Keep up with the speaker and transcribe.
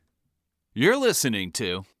You're listening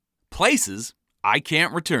to Places I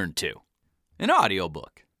Can't Return To, an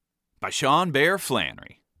audiobook by Sean Bear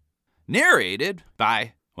Flannery. Narrated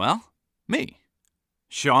by, me,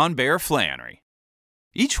 Sean Bear Flannery.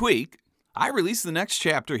 Each week, I release the next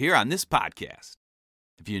chapter here on this podcast.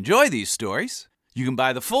 If you enjoy these stories, you can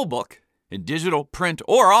buy the full book in digital, print,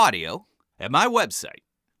 or audio at my website,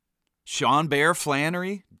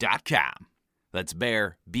 SeanBearFlannery.com. That's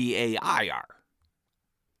Bear, B-A-I-R.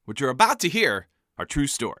 What you're about to hear are true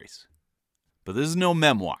stories. But this is no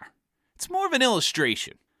memoir. It's more of an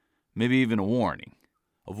illustration, maybe even a warning,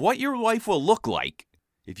 of what your life will look like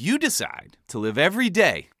if you decide to live every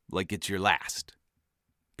day like it's your last.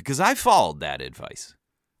 Because I followed that advice.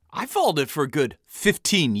 I followed it for a good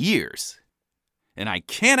 15 years. And I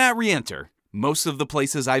cannot re-enter most of the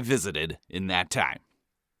places I visited in that time.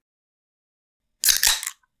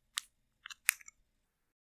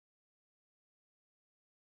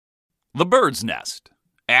 The Bird's Nest,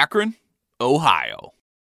 Akron, Ohio.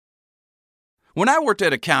 When I worked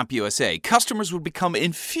at a CompUSA, customers would become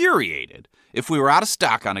infuriated if we were out of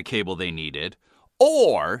stock on a cable they needed,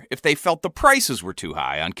 or if they felt the prices were too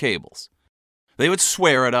high on cables. They would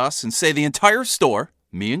swear at us and say the entire store,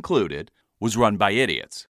 me included, was run by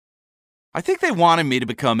idiots. I think they wanted me to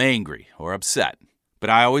become angry or upset, but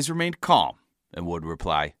I always remained calm and would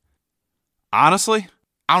reply, "Honestly,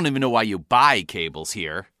 I don't even know why you buy cables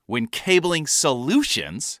here when Cabling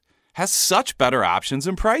Solutions has such better options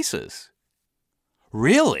and prices."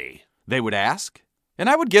 "Really?" they would ask, and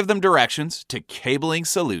I would give them directions to Cabling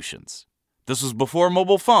Solutions. This was before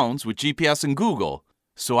mobile phones with GPS and Google,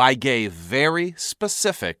 so I gave very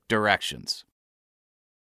specific directions.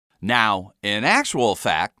 Now, in actual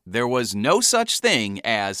fact, there was no such thing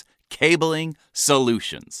as Cabling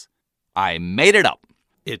Solutions. I made it up.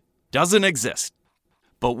 It doesn't exist.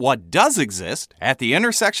 But what does exist at the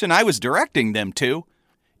intersection I was directing them to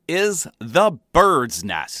is the Bird's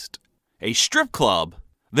Nest, a strip club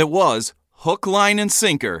that was, hook, line, and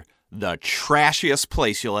sinker, the trashiest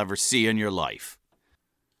place you'll ever see in your life.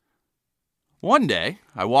 One day,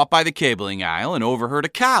 I walked by the cabling aisle and overheard a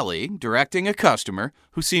colleague directing a customer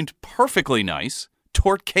who seemed perfectly nice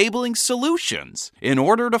toward Cabling Solutions in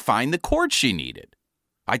order to find the cord she needed.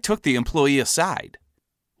 I took the employee aside.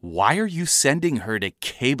 "Why are you sending her to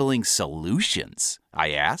Cabling Solutions?"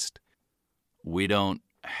 I asked. "We don't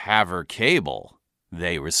have her cable,"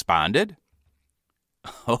 they responded.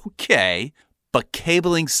 "Okay, but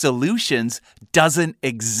Cabling Solutions doesn't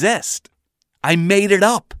exist. I made it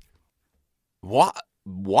up." What?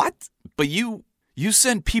 But you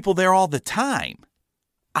send people there all the time."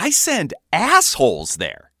 "I send assholes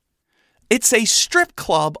there. It's a strip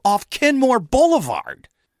club off Kenmore Boulevard.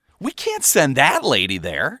 We can't send that lady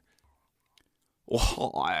there."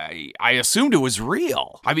 "Well, I assumed it was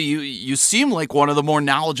real. I mean, you seem like one of the more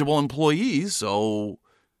knowledgeable employees, so..."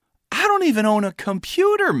 "I don't even own a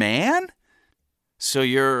computer, man." "So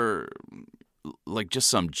you're like just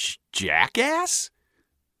some jackass?"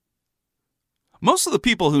 Most of the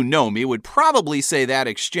people who know me would probably say that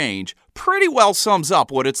exchange pretty well sums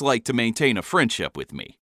up what it's like to maintain a friendship with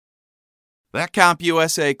me. That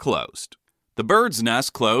CompUSA closed. The Bird's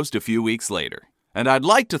Nest closed a few weeks later, and I'd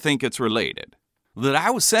like to think it's related. That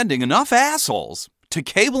I was sending enough assholes to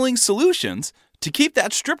Cabling Solutions to keep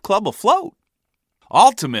that strip club afloat.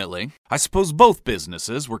 Ultimately, I suppose both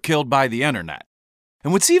businesses were killed by the internet.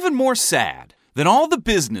 And what's even more sad than all the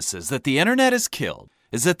businesses that the internet has killed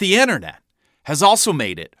is that the internet has also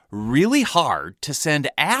made it really hard to send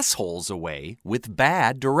assholes away with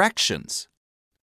bad directions.